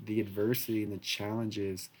with the adversity and the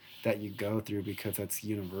challenges that you go through because that's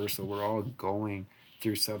universal. We're all going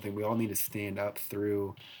through something. We all need to stand up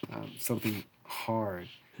through something hard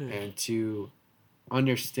and to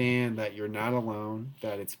understand that you're not alone,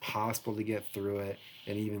 that it's possible to get through it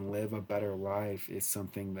and even live a better life is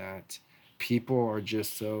something that people are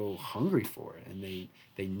just so hungry for it, and they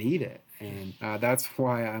need it. And that's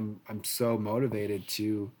why I'm so motivated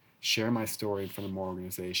to share my story in front of more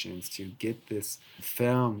organizations, to get this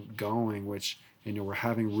film going, which we're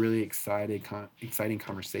having really exciting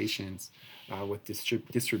conversations with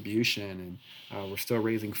distribution, and we're still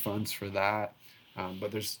raising funds for that.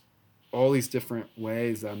 But there's all these different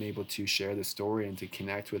ways that I'm able to share the story and to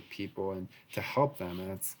connect with people and to help them.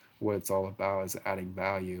 And that's what it's all about, is adding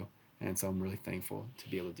value. And so I'm really thankful to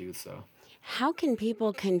be able to do so. How can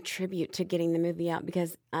people contribute to getting the movie out?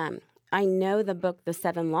 Because I know the book, The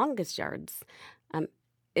 7 Longest Yards,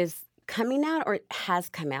 is coming out, or it has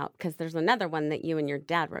come out, because there's another one that you and your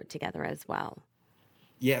dad wrote together as well.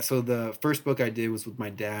 Yeah, so the first book I did was with my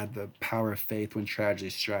dad, The Power of Faith When Tragedy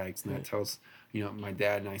Strikes, and that tells my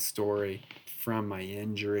dad and I's story from my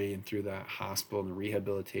injury and through the hospital and the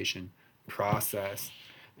rehabilitation process.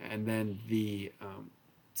 And then the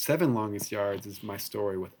 7 Longest Yards is my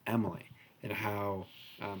story with Emily, and how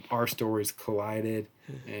our stories collided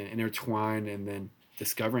and intertwined, and then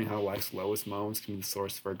discovering how life's lowest moments can be the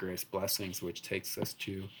source of our greatest blessings, which takes us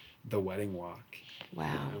to the wedding walk.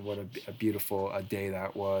 Wow. And what a beautiful day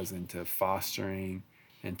that was, and to fostering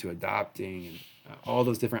and to adopting, and all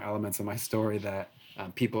those different elements of my story that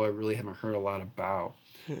people really haven't heard a lot about.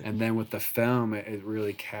 And then with the film, it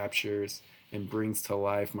really captures and brings to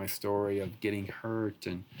life my story of getting hurt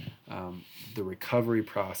and the recovery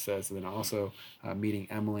process, and then also meeting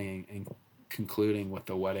Emily and concluding with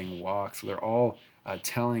the wedding walk. So they're all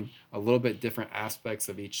telling a little bit different aspects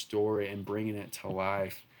of each story and bringing it to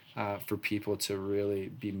life for people to really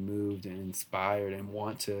be moved and inspired and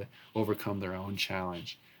want to overcome their own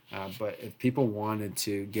challenge. But if people wanted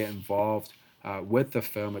to get involved with the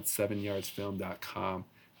film, it's 7yardsfilm.com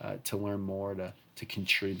to learn more, to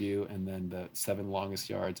contribute. And then the 7 Longest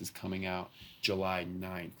Yards is coming out July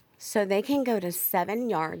 9th. So they can go to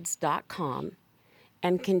 7yards.com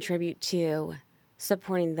and contribute to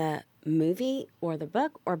supporting the movie or the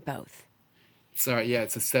book, or both? Sorry, yeah,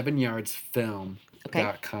 it's a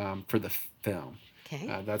 7yardsfilm.com for the film.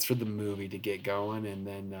 Okay. That's for the movie to get going, and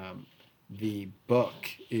then the book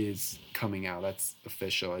is coming out. That's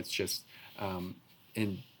official. It's just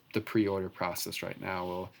in the pre-order process right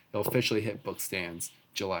now. It'll officially hit book stands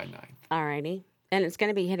July 9th. Alrighty. And it's going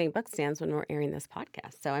to be hitting book stands when we're airing this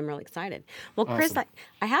podcast. So I'm really excited. Well, Chris, Awesome.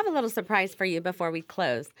 I have a little surprise for you before we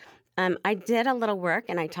close. I did a little work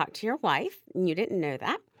and I talked to your wife, and you didn't know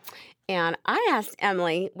that. And I asked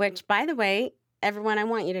Emily, which, by the way, everyone, I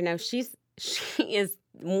want you to know she is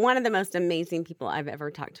one of the most amazing people I've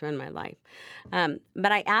ever talked to in my life.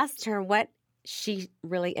 But I asked her what she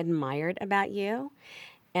really admired about you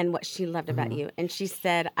and what she loved about you. And she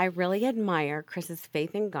said, I really admire Chris's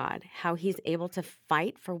faith in God, how he's able to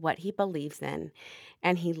fight for what he believes in,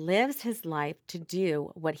 and he lives his life to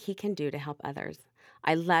do what he can do to help others.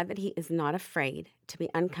 I love that he is not afraid to be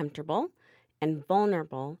uncomfortable and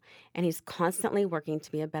vulnerable, and he's constantly working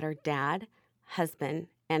to be a better dad, husband,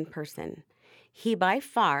 and person. He by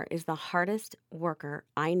far is the hardest worker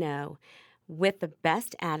I know, with the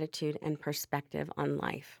best attitude and perspective on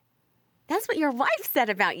life. That's what your wife said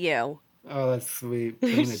about you. Oh, that's sweet.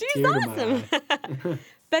 Bringing a She's tear to awesome. my eye.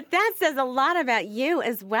 But that says a lot about you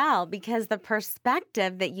as well, because the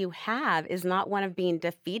perspective that you have is not one of being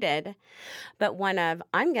defeated, but one of,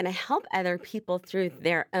 I'm going to help other people through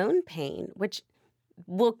their own pain, which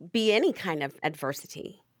will be any kind of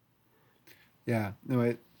adversity. Yeah,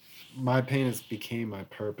 no, my pain has became my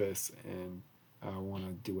purpose, and I want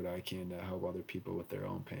to do what I can to help other people with their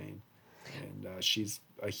own pain. And she's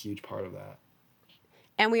a huge part of that.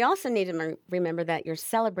 And we also need to remember that you're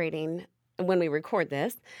celebrating, when we record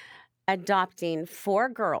this, adopting 4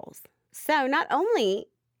 girls. So not only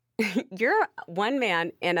you're one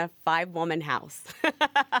man in a 5-woman house.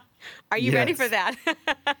 Are you ready for Yes.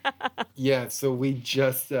 that? Yeah, so we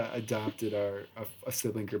just adopted a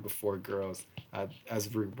sibling group of 4 girls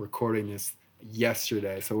as we're recording this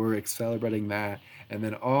yesterday. So we're celebrating that, and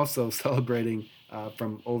then also celebrating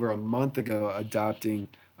from over a month ago adopting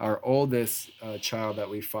our oldest child that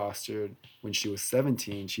we fostered when she was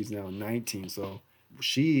 17. She's now 19, so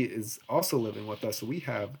she is also living with us. So we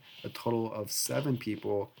have a total of 7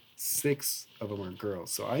 people. 6 of them are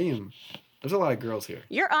girls. So there's a lot of girls here.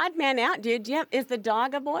 You're odd man out, dude. Yep. Is the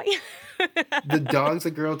dog a boy? The dog's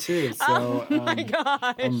a girl too, so Oh my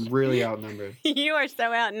gosh. I'm really outnumbered. You are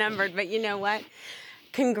so outnumbered, but you know what?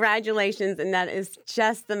 Congratulations, and that is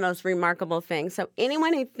just the most remarkable thing. So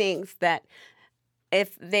anyone who thinks that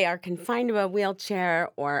if they are confined to a wheelchair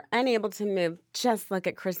or unable to move, just look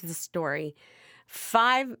at Chris's story.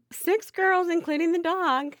 6 girls, including the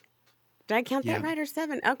dog. Did I count that Yeah. right, or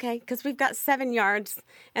 7? Okay, because we've got 7 yards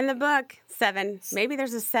in the book. 7. Maybe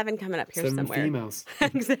there's a 7 coming up here 7 somewhere. females.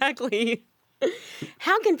 Exactly.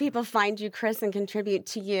 How can people find you, Chris, and contribute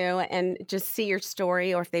to you and just see your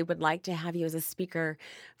story, or if they would like to have you as a speaker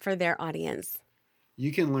for their audience?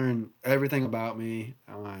 You can learn everything about me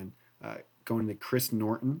on going to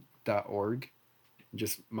chrisnorton.org,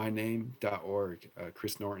 just my name.org,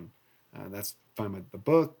 Chris Norton. That's find the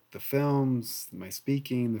book, the films, my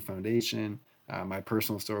speaking, the foundation, my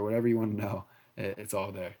personal story, whatever you want to know. It's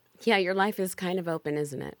all there. Yeah, your life is kind of open,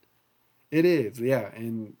 isn't it? It is, yeah.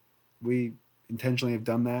 And we intentionally have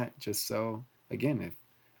done that just so, again,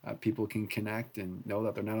 if people can connect and know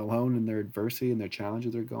that they're not alone in their adversity and their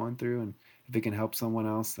challenges they're going through. And if it can help someone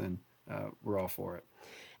else, then we're all for it.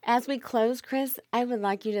 As we close, Chris, I would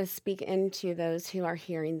like you to speak into those who are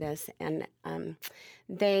hearing this and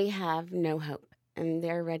they have no hope and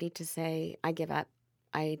they're ready to say, I give up.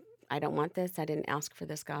 I don't want this. I didn't ask for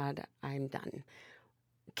this, God. I'm done.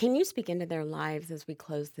 Can you speak into their lives as we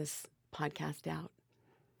close this podcast out?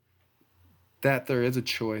 That there is a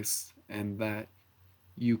choice and that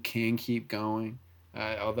you can keep going.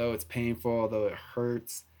 Although it's painful, although it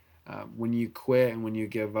hurts, when you quit and when you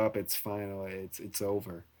give up, it's final. It's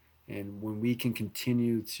over. And when we can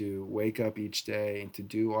continue to wake up each day and to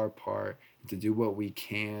do our part, and to do what we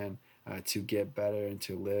can to get better and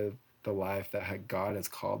to live the life that God has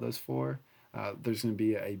called us for, there's going to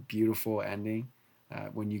be a beautiful ending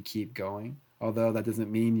when you keep going. Although that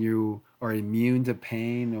doesn't mean you are immune to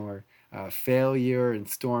pain or failure, and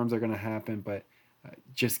storms are going to happen, but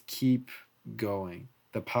just keep going.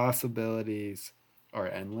 The possibilities are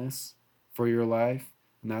endless for your life.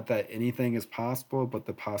 Not that anything is possible, but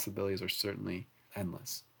the possibilities are certainly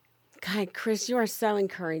endless. God, Chris, you are so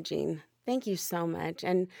encouraging. Thank you so much.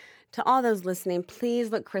 And to all those listening,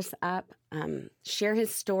 please look Chris up, share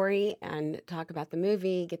his story, and talk about the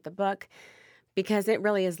movie, get the book, because it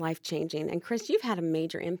really is life-changing. And Chris, you've had a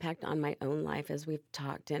major impact on my own life as we've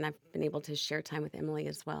talked, and I've been able to share time with Emily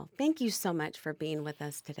as well. Thank you so much for being with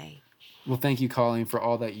us today. Well, thank you, Colleen, for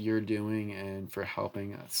all that you're doing and for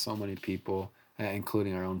helping so many people,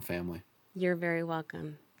 including our own family. You're very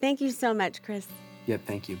welcome. Thank you so much, Chris. Yeah,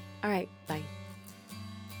 thank you. All right, bye.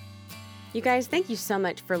 You guys, thank you so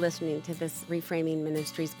much for listening to this Reframing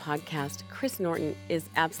Ministries podcast. Chris Norton is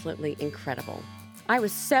absolutely incredible. I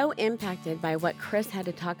was so impacted by what Chris had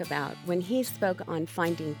to talk about when he spoke on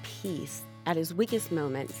finding peace at his weakest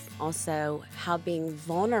moments, also how being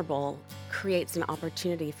vulnerable creates an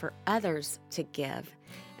opportunity for others to give,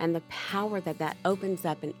 and the power that opens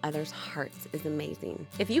up in others' hearts is amazing.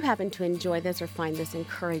 If you happen to enjoy this or find this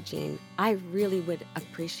encouraging, I really would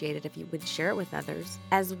appreciate it if you would share it with others,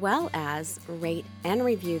 as well as rate and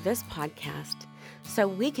review this podcast so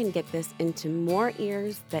we can get this into more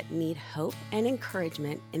ears that need hope and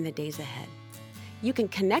encouragement in the days ahead. You can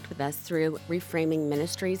connect with us through Reframing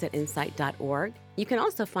Ministries at insight.org. You can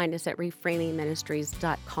also find us at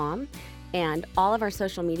reframingministries.com, and all of our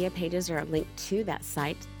social media pages are linked to that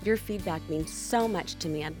site. Your feedback means so much to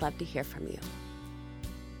me. I'd love to hear from you.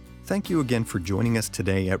 Thank you again for joining us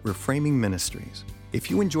today at Reframing Ministries.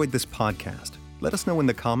 If you enjoyed this podcast, let us know in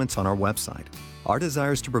the comments on our website. Our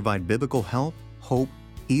desire is to provide biblical help, hope,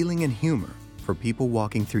 healing, and humor for people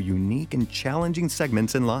walking through unique and challenging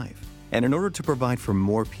segments in life. And in order to provide for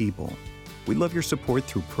more people, we'd love your support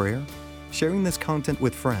through prayer, sharing this content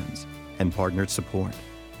with friends, and partnered support.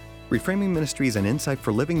 Reframing Ministries and Insight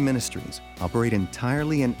for Living Ministries operate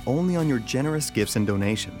entirely and only on your generous gifts and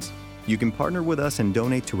donations. You can partner with us and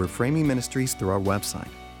donate to Reframing Ministries through our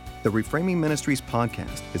website. The Reframing Ministries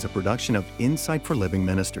podcast is a production of Insight for Living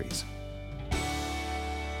Ministries.